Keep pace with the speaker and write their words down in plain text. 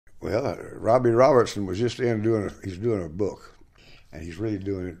Well, Robbie Robertson was just he's doing a book, and he's really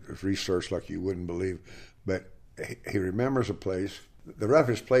doing it research like you wouldn't believe. But he remembers a place, the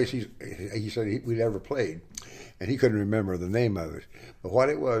roughest place he said we'd ever played, and he couldn't remember the name of it. But what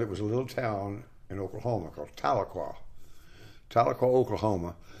it was a little town in Oklahoma called Tahlequah,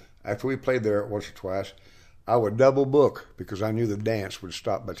 Oklahoma. After we played there once or twice, I would double book because I knew the dance would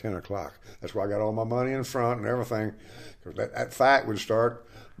stop by 10 o'clock. That's why I got all my money in front and everything, because that fight would start,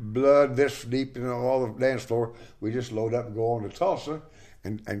 blood this deep in all the dance floor. We just load up and go on to Tulsa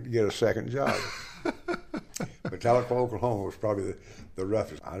and get a second job. But Tahlequah, Oklahoma was probably the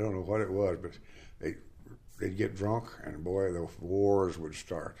roughest. I don't know what it was, but they'd get drunk, and boy, the wars would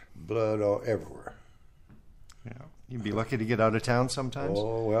start. Blood all everywhere. Yeah, you'd be lucky to get out of town sometimes.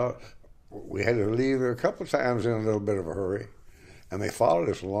 Oh, well, we had to leave a couple of times in a little bit of a hurry, and they followed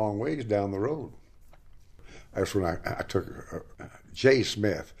us a long ways down the road. That's when I took Jay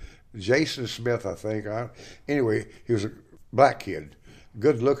Smith. Jason Smith, I think. Anyway, he was a black kid,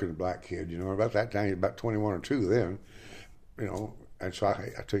 good-looking black kid, About that time, he was about 21 or 2 then, And so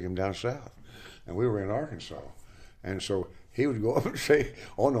I took him down south, and we were in Arkansas. And so he would go up and say,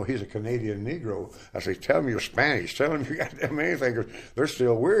 oh, no, he's a Canadian Negro. I say, tell him you're Spanish. Tell him you got them anything, because they're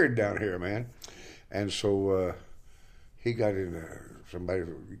still weird down here, man. And so he got in, somebody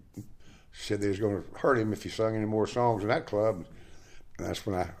said they was going to hurt him if he sung any more songs in that club. And that's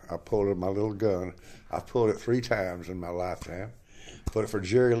when I pulled up my little gun. I pulled it 3 times in my lifetime. Put it for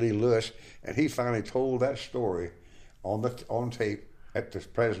Jerry Lee Lewis, and he finally told that story on tape at the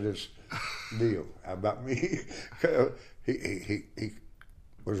president's deal about me. He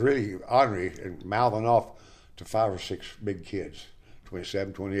was really ornery and mouthing off to 5 or 6 big kids,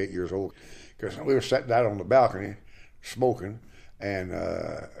 27, 28 years old, because we were sitting out on the balcony smoking, and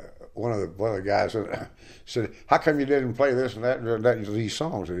one of the guys said, "How come you didn't play this and that these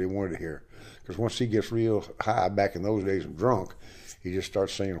songs that he wanted to hear?" Because once he gets real high back in those days and drunk, he just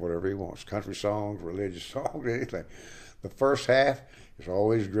starts singing whatever he wants, country songs, religious songs, anything. The first half is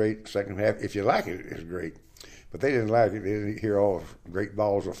always great. The second half, if you like it, is great. But they didn't like it. They didn't hear all the great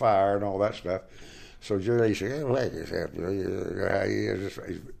balls of fire and all that stuff. So Jerry said, I don't like this half.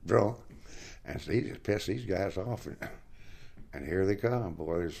 He's drunk. And so he just pissed these guys off. And here they come,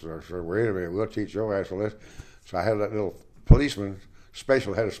 boy. They said, wait a minute, we'll teach your ass a lesson. So I had that little policeman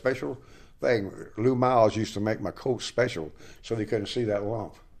had a special thing. Lou Miles used to make my coat special so they couldn't see that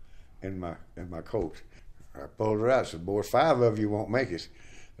lump in my coat. I pulled it out and said, boy, 5 of you won't make it.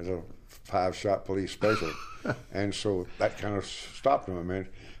 There's a 5-shot police special. And so that kind of stopped them a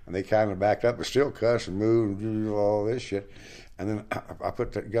minute. And they kind of backed up, but still cuss and move and do all this shit. And then I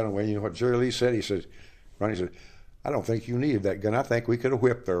put that gun away. You know what Jerry Lee said? He said, Ronnie said, I don't think you needed that gun. I think we could have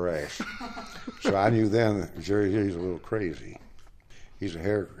whipped their ass. So I knew then that Jerry Lee's a little crazy. He's a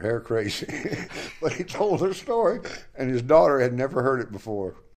hair crazy. But he told her story, and his daughter had never heard it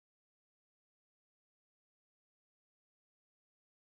before.